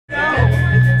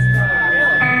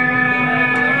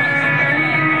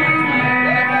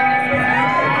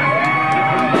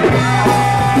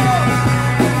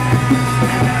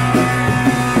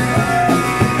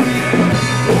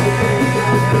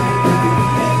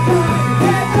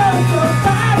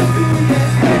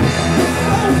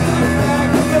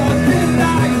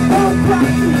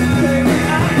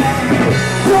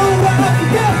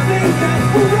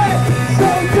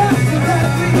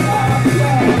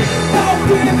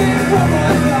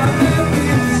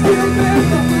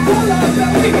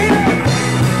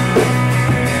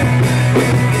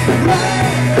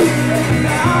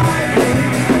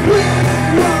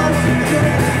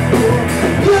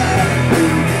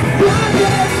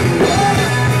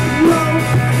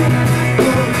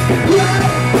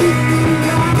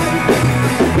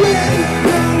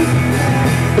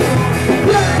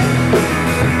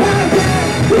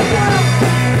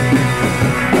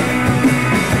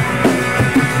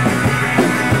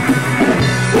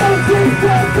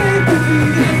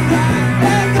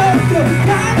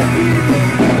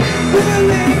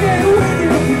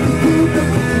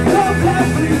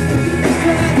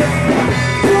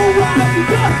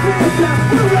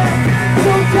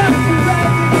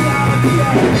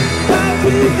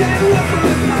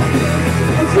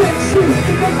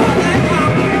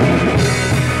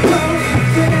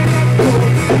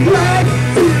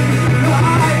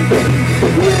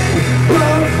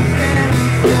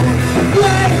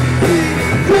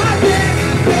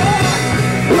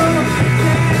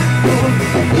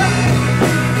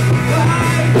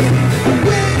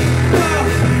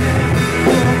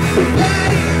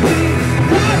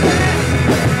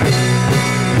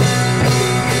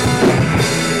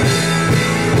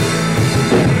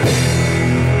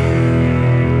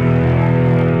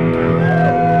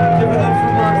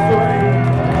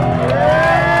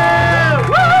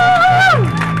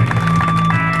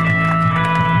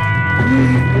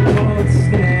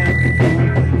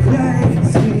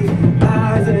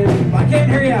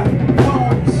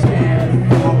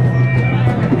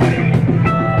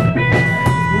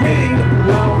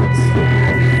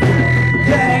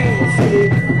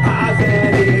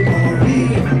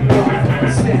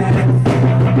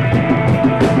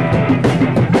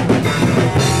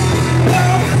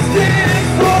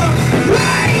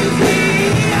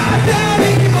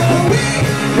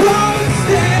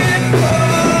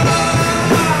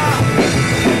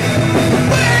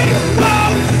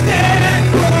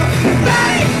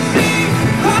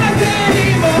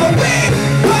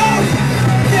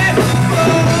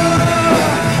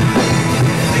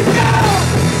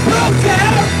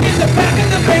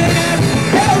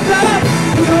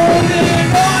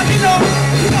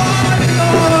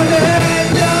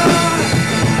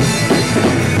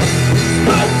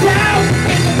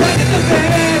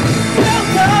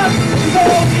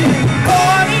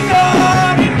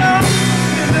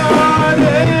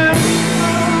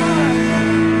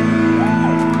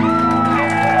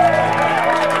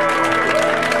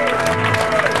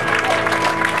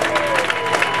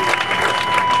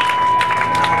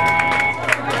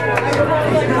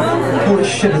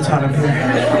Shit, it's hot up here.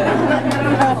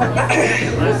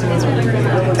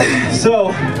 So,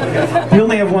 we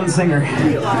only have one singer.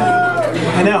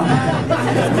 I know.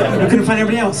 We couldn't find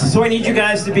anybody else. So I need you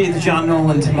guys to be the John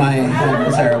Nolan to my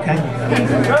Sarah, okay?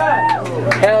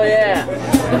 Hell yeah!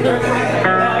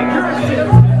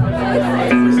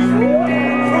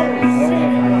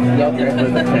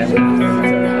 Where I come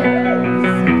from.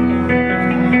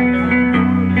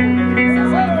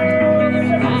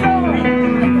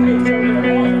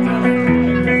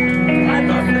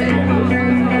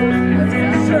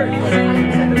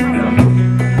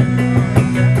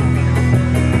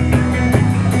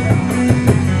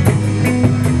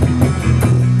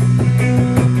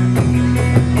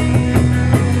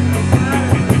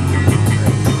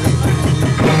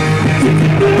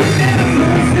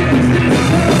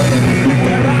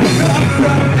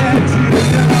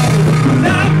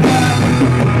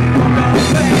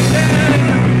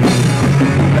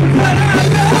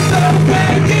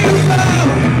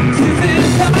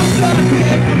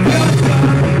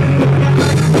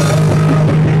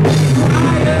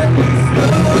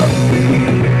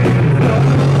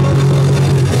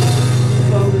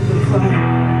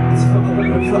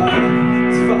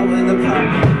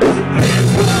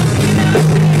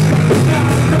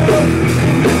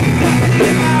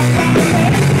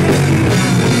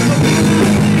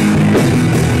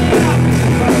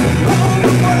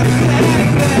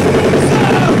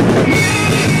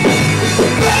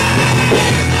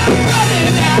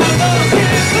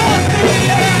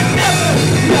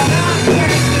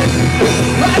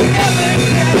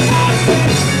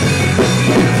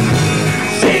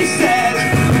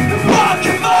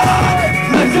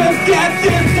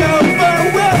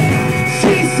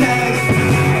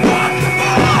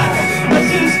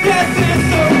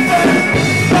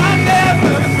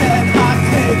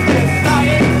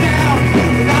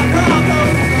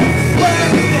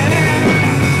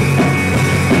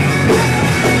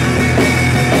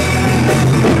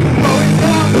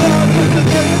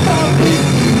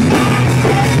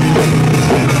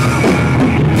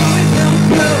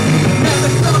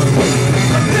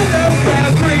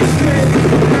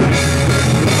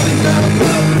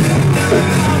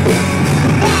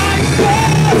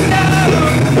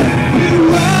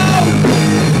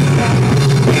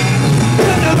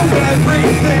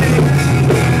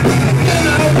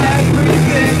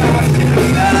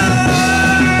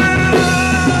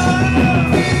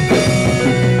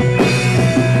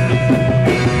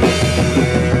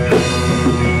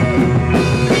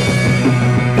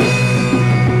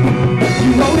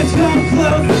 You always come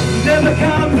close, never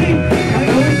come deep. I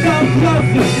always come close,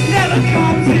 never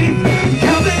come deep.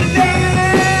 Coming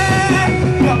down,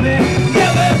 coming,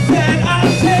 never said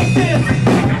I'll take this.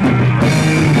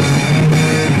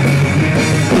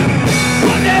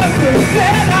 I never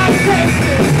said I'll take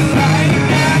this right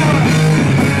now.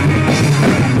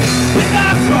 And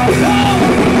I'm from home,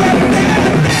 right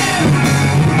there.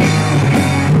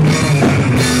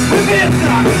 If it's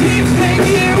not keeping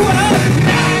you up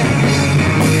tonight,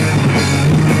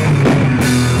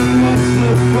 what's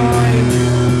the point?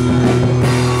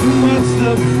 What's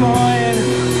the point?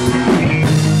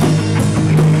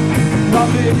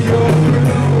 Loving your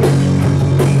crew,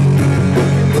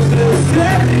 just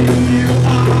setting you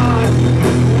on,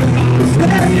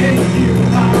 setting you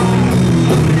on.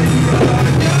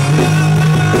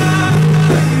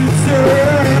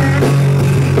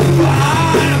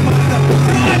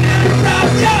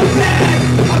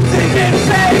 I'm thinking,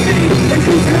 baby, if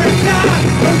you turn down,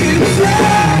 look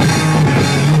inside.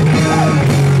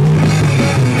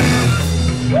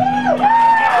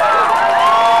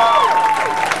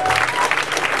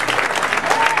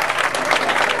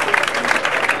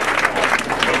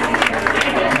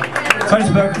 So I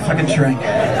just about fucking shrink.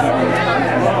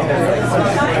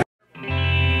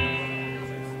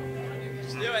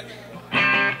 Let's do it.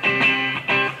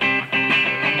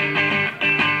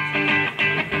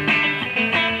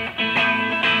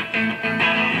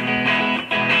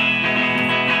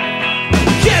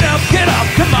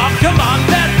 Come on,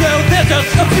 let's go. There's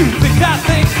just a few things I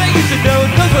think that you should know.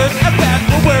 Those words are bad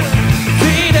for words.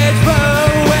 Teenage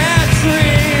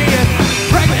poetry,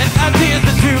 pregnant ideas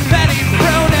are too many.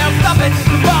 Pronouns, stop it.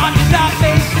 Come on, you're not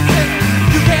making sense.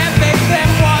 You can't make them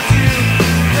want you.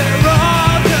 They're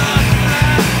all just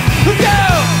let's go.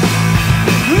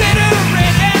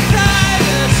 Literate and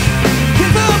stylish,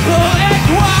 kissable and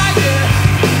quiet.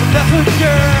 That's what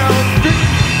girls do.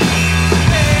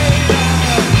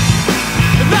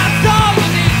 That's all you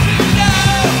need to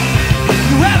know.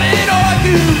 You have it or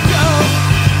you don't.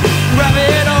 You have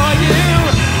it or you.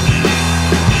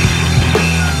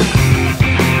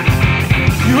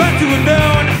 You have to have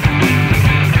known.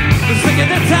 The sick of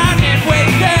the time and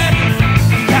wasted.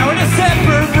 Cowardice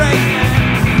separated.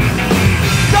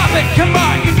 Stop it, come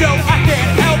on, you know I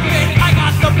can't help it. I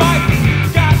got the mic,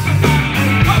 got the mic.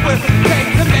 What would it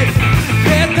take to make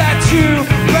it that you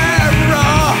were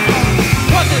wrong?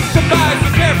 Was it devised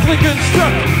and carefully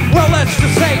constructed? Well, let's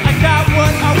just say I got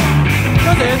what I want.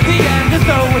 Cause in the end it's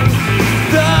always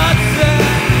the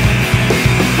same.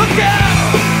 Let's go!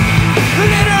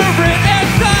 Literate and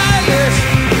stylish,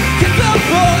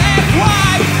 kissable and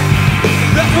quiet.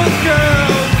 That's what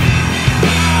girls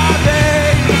are,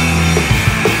 babe.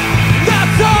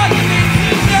 That's all you need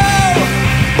to know.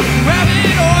 You have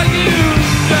it or you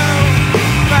don't.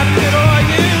 You have it or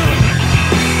you.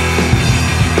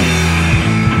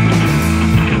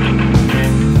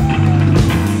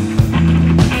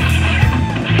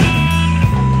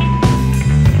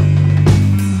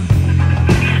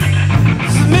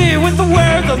 With the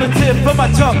words on the tip of my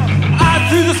tongue, I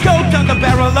threw the scope down the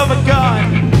barrel of a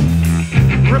gun.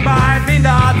 Remind me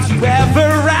not to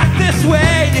ever act this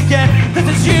way again. This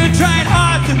is you trying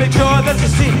hard to make sure that you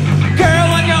see girl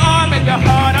on your arm and your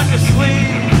heart on your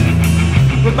sleeve.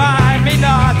 Remind me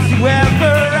not to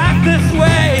ever act this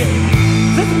way.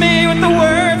 This is me with the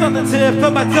words on the tip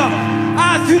of my tongue.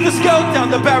 I threw the scope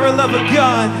down the barrel of a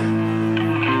gun.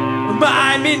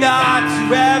 Remind me not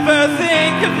to ever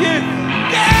think of you.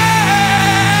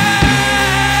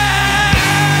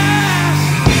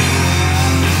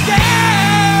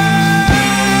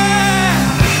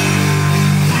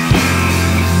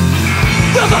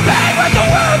 There's a bang with the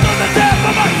words on the tip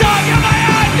of my tongue. And my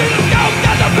eyes to the scope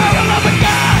down the barrel of a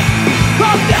gun.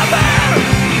 I'll never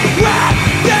act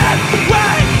this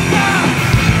way now.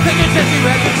 Take a chance, you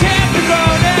had your chance to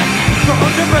blow it. So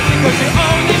hold your breath because you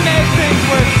only make things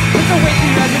worse. It's a waste,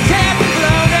 you had your chance to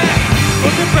blow it.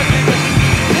 Hold your breath because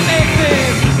you make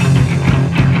things.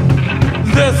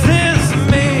 This is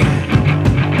me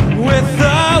with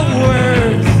the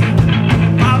words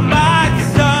on my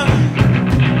tongue.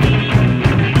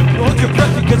 Hold your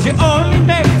breath because you only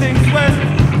make things worse.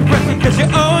 Your breath because you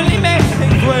only make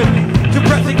things worse. Your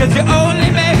breath because you only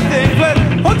make things worse.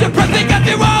 Hold your breath because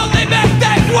you only make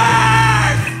things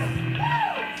worse.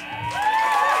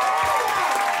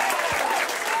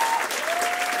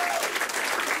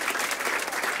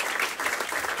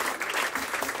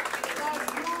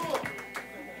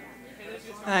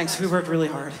 Thanks, we worked really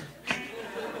hard.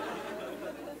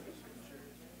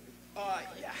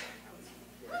 Yeah.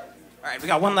 All right, we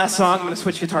got one last song. I'm gonna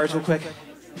switch guitars real quick.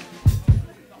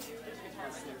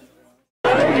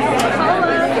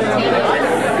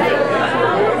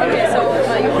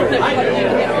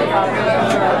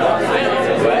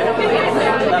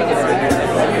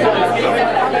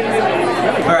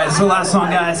 the last song,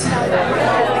 guys.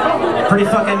 Pretty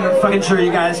fucking sure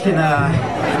you guys can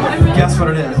guess what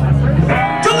it is.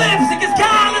 Your lipstick is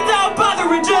calling down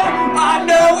bothering you. I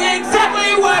know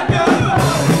exactly what you.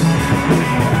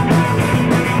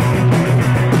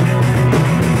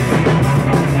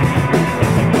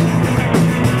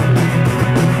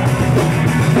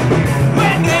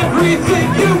 When everything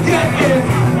you get is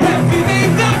everything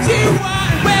that you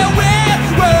want. Well, which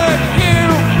would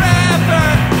you rather?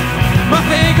 My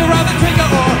finger on the trigger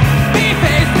or me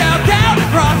face down, down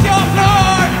across your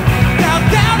floor. Down,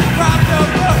 down across your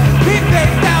floor. Me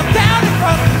face down, down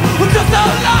across. Well, just so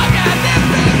long as this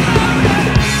is over.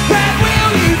 When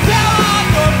will you tell all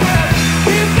your friends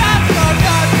you've got your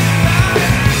guns inside?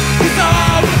 It's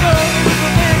always only with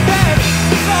the thinking.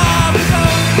 It's always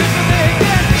only with the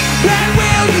thinking. When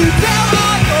will you tell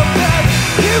all your friends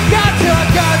you've got your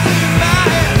guns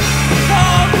inside? It's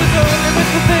always only with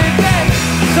the thinking.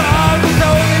 It's always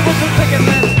only with the thinking.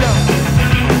 Let's go.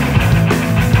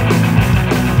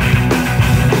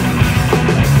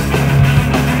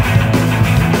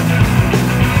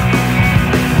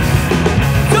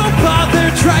 Don't bother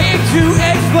trying to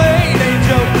explain,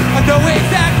 Angel. I know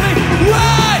exactly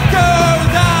what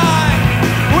goes on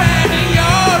when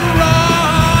you're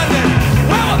running.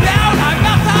 Well, down, I'm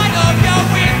outside of your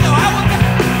window. I will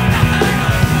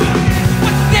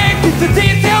what's the name? Keep the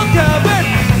details covered.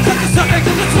 Such a subject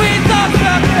is a sweet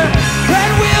sucker. When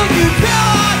will you tell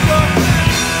all your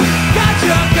friends? Got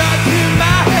your gun to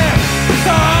my head.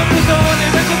 Some is only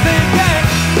with the thinking.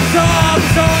 Some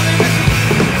is only with the.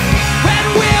 When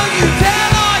will you tell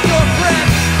all your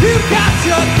friends you got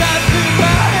your gun to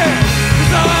my head?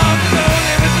 Some is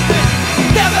only with the thinking.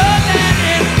 Never let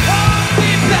it hold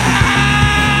me back.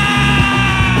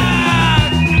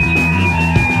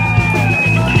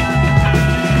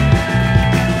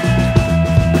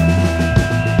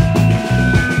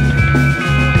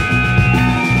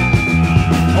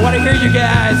 I want to hear you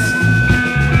guys.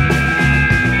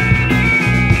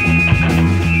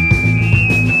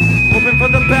 Hoping for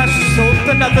the best, sold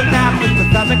another napkin.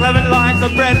 1,011 lines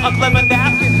of bread, a clever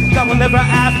napkin. God will never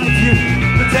ask if you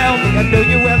to tell me. I know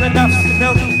you well enough to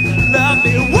know you love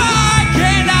me. Why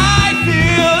can't I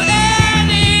feel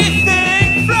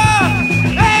anything from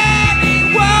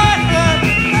anyone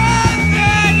other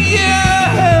than you?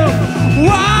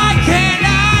 Why can't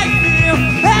I feel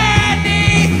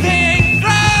anything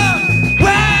from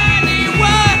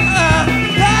anyone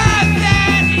other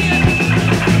than you?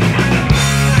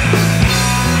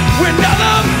 When all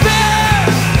of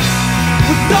this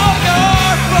was all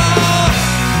your fault.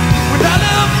 When all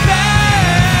of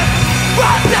this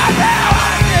was not how I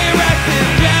stay resting,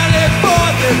 jealous for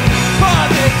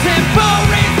this simple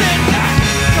reason.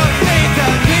 Some things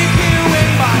that keep you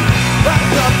in mind, but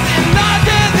something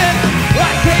larger than I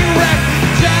stay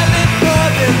resting, jealous for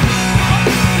this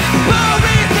simple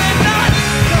reason.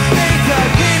 Some things that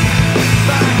keep you in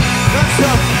mind, but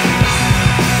something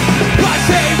I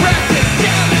stay resting,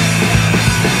 jealous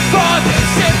for this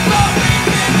simple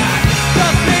reason.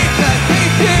 Some things that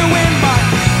keep you in mind,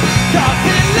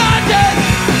 something larger.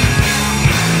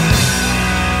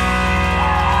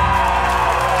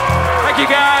 Thank you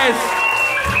guys.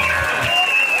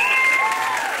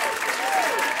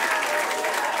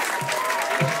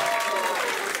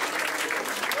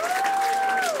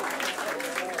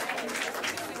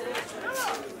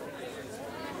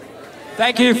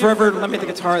 Thank you for ever lending me the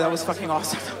guitar. That was fucking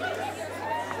awesome.